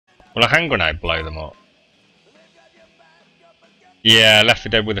Will a hand grenade blow them up? Yeah, Left 4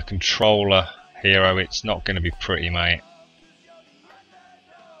 Dead with a controller hero, it's not going to be pretty, mate.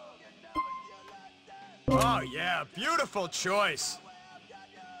 Oh yeah, beautiful choice.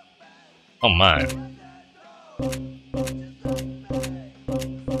 Oh man.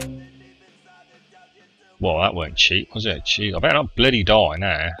 Well, that weren't cheap, was it? Cheap. I better not bloody die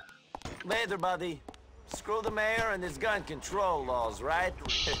now. Later, buddy. Screw the mayor and his gun control laws, right?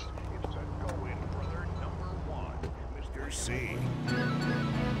 Mr. C.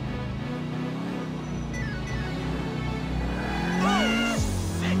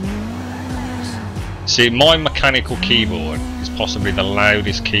 See, my mechanical keyboard is possibly the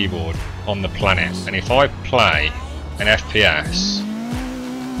loudest keyboard on the planet, and if I play an FPS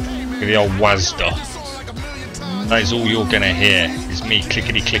with the old WASDA, that is all you're going to hear, is me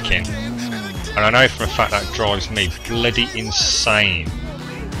clickety clicking. And I know for a fact that drives me bloody insane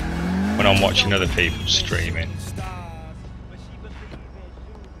when I'm watching other people streaming.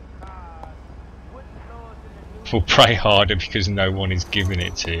 We'll pray harder because no one is giving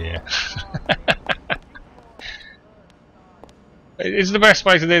it to you. Is the best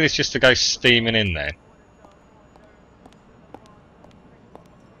way to do this just to go steaming in then?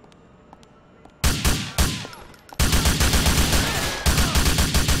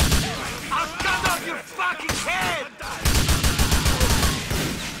 I'll cut off your fucking head!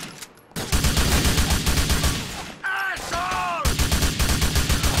 Asshole!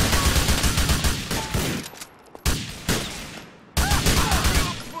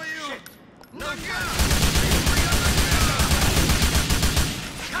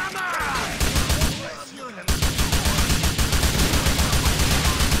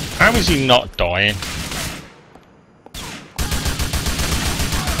 How is he not dying?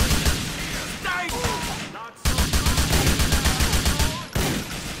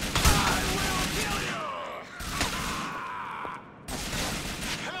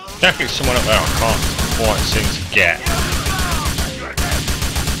 Definitely someone up there I can't quite seem to get.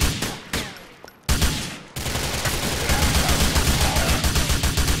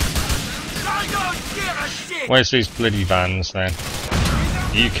 Where's these bloody vans then?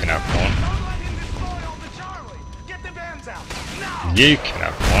 You can have one. You can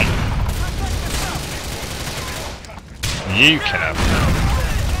have one. You can have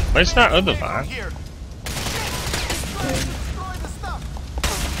one. Where's that other van?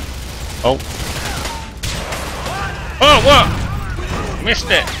 Oh. Oh, what? Missed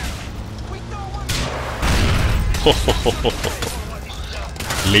it.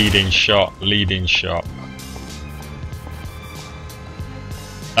 Leading shot, leading shot.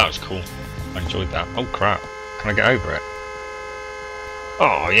 That was cool. I enjoyed that. Oh crap. Can I get over it?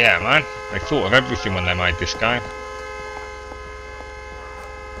 Oh yeah, man. They thought of everything when they made this game.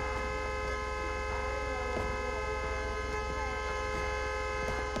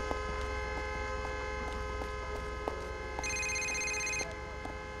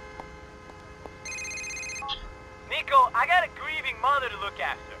 Nico, I got a grieving mother to look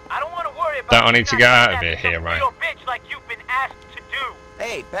after. I don't want to worry about That I need to get out of here, hero. Bitch like you've been asked to do.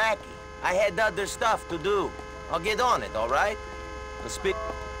 Hey, Packy, I had other stuff to do. I'll get on it, all right?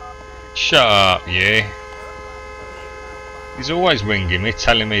 Shut up, you. He's always ringing me,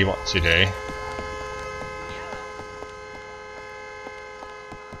 telling me what to do.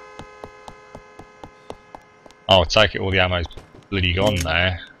 Oh, take it, all the ammo's bloody gone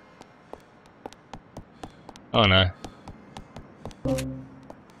there. Oh no.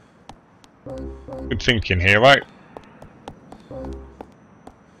 Good thinking, hero.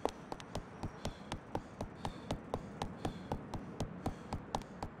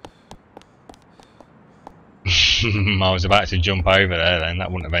 I was about to jump over there then,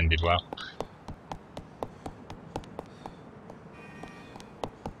 that wouldn't have ended well.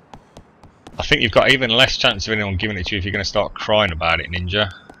 I think you've got even less chance of anyone giving it to you if you're going to start crying about it, Ninja.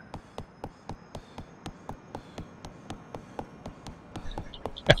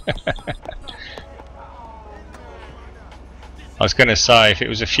 I was going to say, if it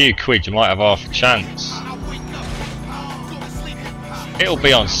was a few quid you might have half a chance. It'll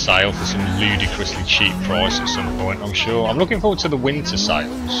be on sale for some ludicrously cheap price at some point, I'm sure. I'm looking forward to the winter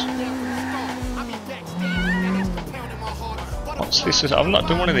sales. What's this? I've not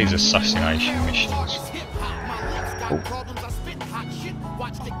done one of these assassination missions. Oh.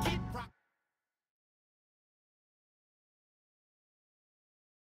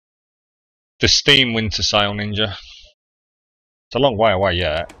 The Steam winter sale, Ninja. It's a long way away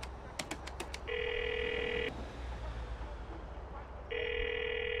yet.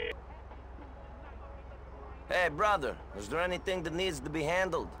 Hey, brother, is there anything that needs to be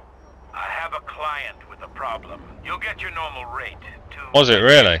handled? I have a client with a problem. You'll get your normal rate. Was it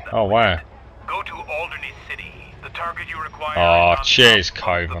really? Oh wow. Go to Alderney City. The target you require. Oh, is on cheers, top of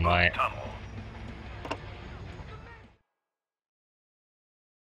the Cobra, boot mate. tunnel.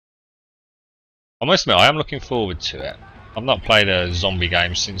 I must admit, I am looking forward to it. I've not played a zombie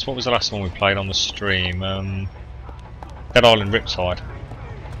game since, what was the last one we played on the stream? Dead Island Riptide.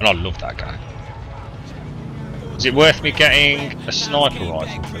 And I love that game. Is it worth me getting a sniper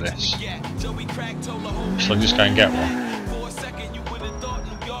rifle for this? Shall I just go and get one?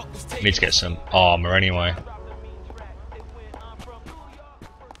 I need to get some armour anyway.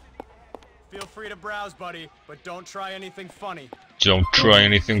 Feel free to browse, buddy, but don't try anything funny. Don't try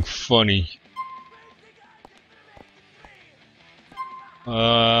anything funny.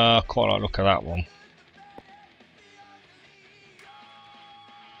 Quite like the look at that one.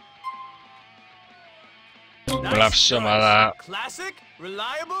 We'll have some of that. Classic,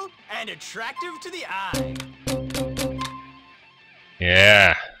 reliable, and attractive to the eye.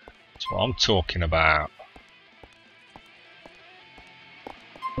 Yeah, that's what I'm talking about.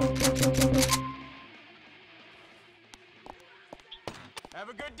 Have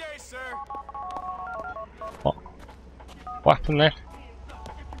a good day, sir. What happened there?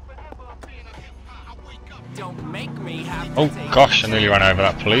 Don't make me have Oh gosh, I nearly ran over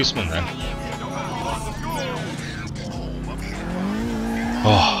that policeman then.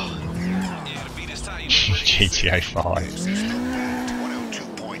 Oh. GTA 5.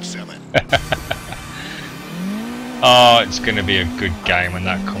 Oh, it's going to be a good game when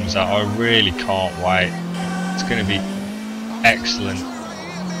that comes out. I really can't wait. It's going to be excellent.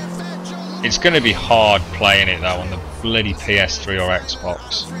 It's going to be hard playing it though on the bloody PS3 or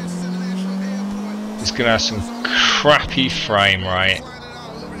Xbox. It's going to have some crappy frame rate,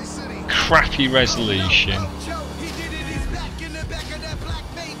 crappy resolution,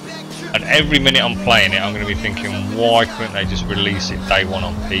 and every minute I'm playing it I'm going to be thinking, why couldn't they just release it day one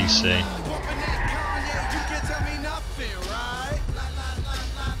on PC?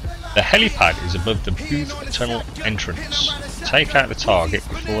 The helipad is above the boot tunnel entrance. Take out the target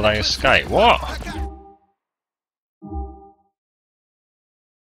before they escape. What?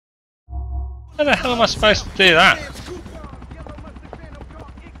 How the hell am I supposed to do that?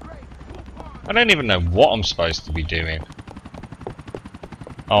 I don't even know what I'm supposed to be doing.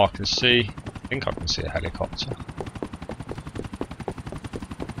 Oh, I can see. I think I can see a helicopter.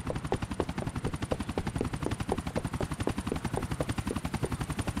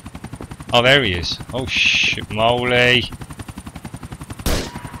 Oh, there he is. Oh, shit, moly.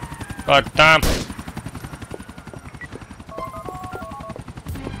 God damn.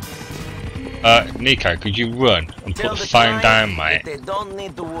 Nico, could you run and put the phone down, mate? They don't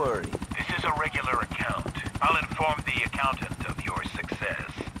need to worry. This is a regular account. I'll inform the accountant of your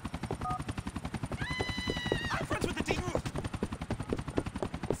success. I'm friends with the team.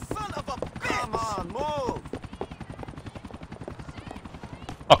 Son of a bitch! Come on, move!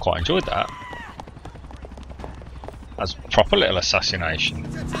 I quite enjoyed that. That's a proper little assassination.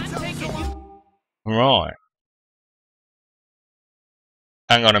 Right.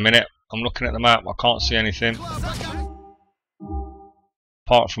 Hang on a minute. I'm looking at the map. I can't see anything.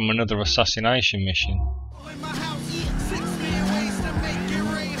 Apart from another assassination mission.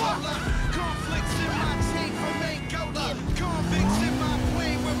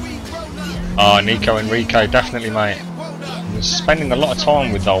 Ah, Nico and Rico, definitely, mate. I'm spending a lot of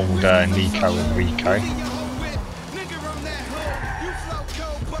time with old Nico and Rico.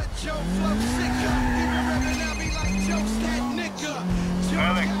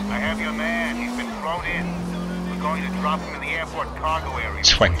 I have your man. He's been thrown in. We're going to drop him in the airport cargo area.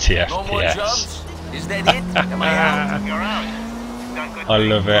 20 FPS. No more jumps? Is that it? Am I out? You're out. Done good I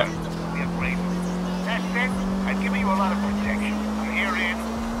love it. We are grateful. That's it. I've given you a lot of protection. From here in,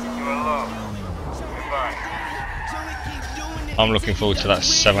 you're alone. Goodbye. I'm looking forward to that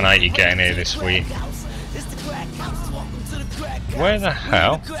 780 getting here this week. Where the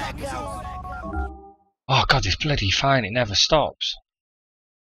hell? Oh god, this bloody phone, it never stops.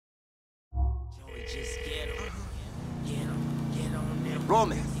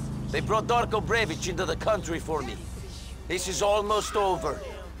 Roman, they brought Darko Brevic into the country for me. This is almost over.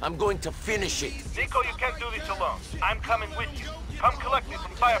 I'm going to finish it. Nico, you can't do this alone. I'm coming with you. Come collect me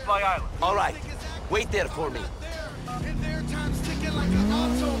from Firefly Island. All right. Wait there for me.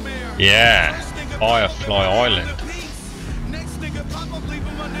 Yeah, Firefly Island.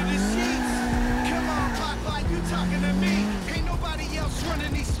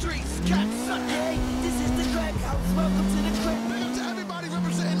 Hey, this is the crack house. Welcome to the crack. Big up to everybody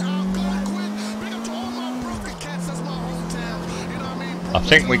representing our Glen Quinn. Big up to all my broken cats. That's my hometown. You know what I mean? I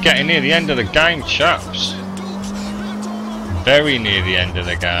think we're getting near the end of the game, chaps. Very near the end of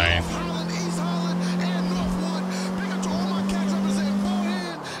the game.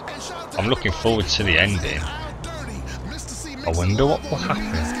 I'm looking forward to the ending. I wonder what will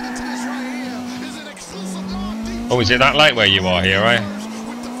happen. Oh, is it that late where you are here, eh?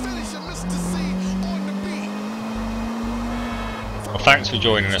 Well, thanks for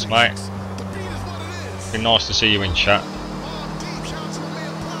joining us, mate. Been nice to see you in chat.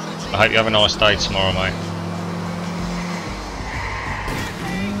 I hope you have a nice day tomorrow, mate.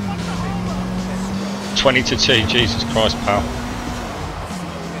 20-2, Jesus Christ, pal.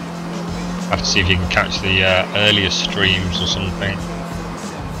 I have to see if you can catch the earlier streams or something.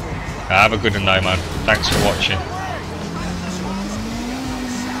 Have a good one though, man. Thanks for watching.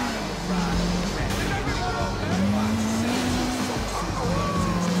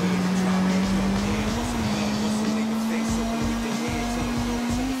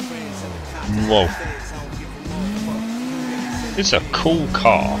 Whoa. It's a cool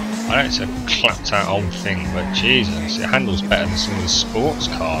car. I know it's a clapped out old thing, but Jesus, it handles better than some of the sports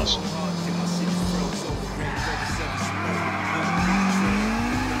cars.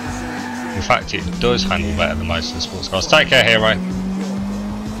 In fact, it does handle better than most of the sports cars. Take care, hero.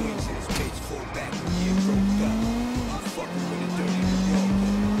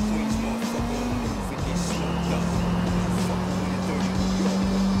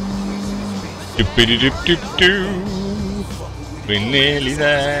 We're nearly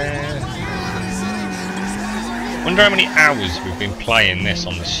there. Wonder how many hours we've been playing this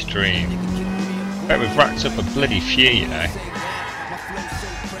on the stream. I bet we've racked up a bloody few, you know.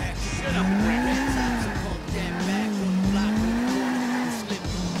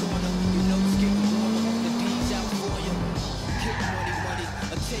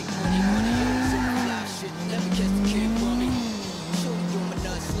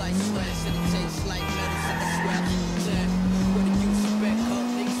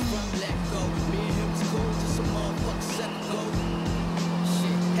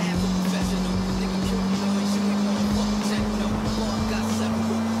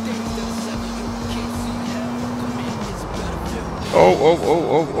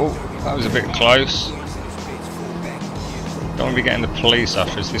 Oh, that was a bit close. Don't want to be getting the police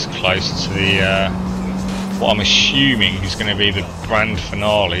after us this close to the, what I'm assuming is going to be the grand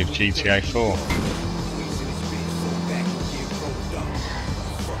finale of GTA 4.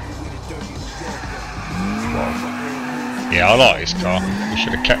 Yeah, I like this car. We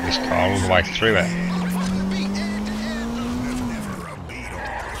should have kept this car all the way through it.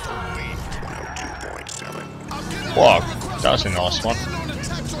 Wow, that was a nice one.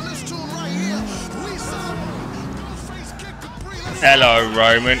 Hello,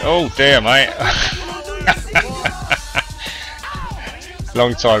 Roman. Oh dear, mate.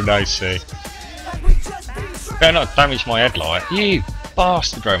 Long time no see. Better not damage my headlight. You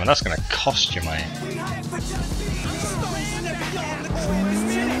bastard, Roman. That's going to cost you, mate.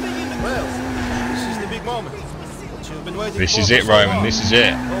 Well, this is the big moment. What you've been waiting This for is it, so Roman. long. This is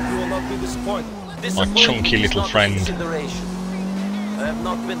it. Hope you will not be disappointed. My chunky little friend. I have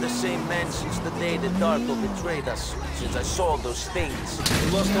not been the same man since the day that Darko betrayed us, since I saw those things.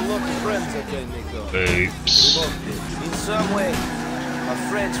 You lost a lot of friends that day, Nico. Oops. We both did. In some way, our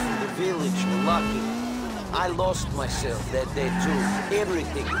friends from the village were lucky. I lost myself that day too.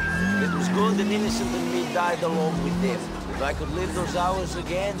 Everything that was good and innocent in me died along with them. If I could live those hours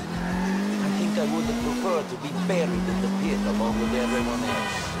again, I think I would have preferred to be buried in the pit along with everyone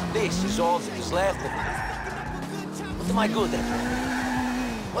else. This is all that is left of me. What am I good at?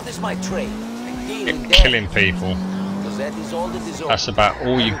 What is my trade? Killing people. Because that is all that is That's about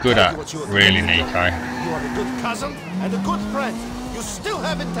all you're good at, really, Nico. You are a good cousin and a good friend. You still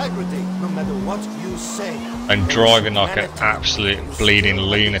have integrity, no matter what you say. And driving like an absolute bleeding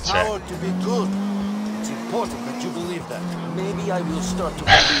lunatic. Power to be good. It's important that you believe that. Maybe I will start to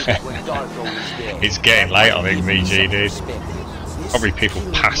believe it when Darko is dead. It's getting late, I think, VG, dude. Probably people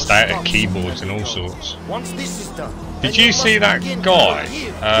passed out at keyboards and all sorts. Once this is done, Did you see that guy?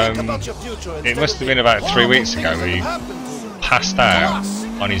 It must have been about 3 weeks ago where he passed out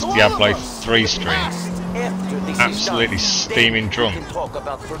on his Diablo 3 stream. Absolutely steaming drunk.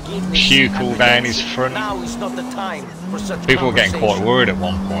 Puke all down his front. People were getting quite worried at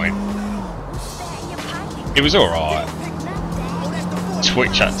one point. It was alright.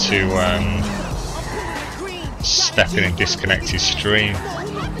 Twitch had to step in and disconnect his stream.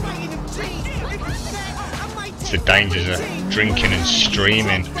 It's the dangers of drinking and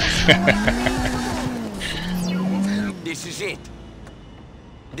streaming. This is it.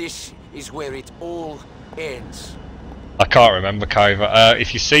 This is where it all ends. I can't remember, Cover.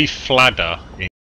 If you see Fladder in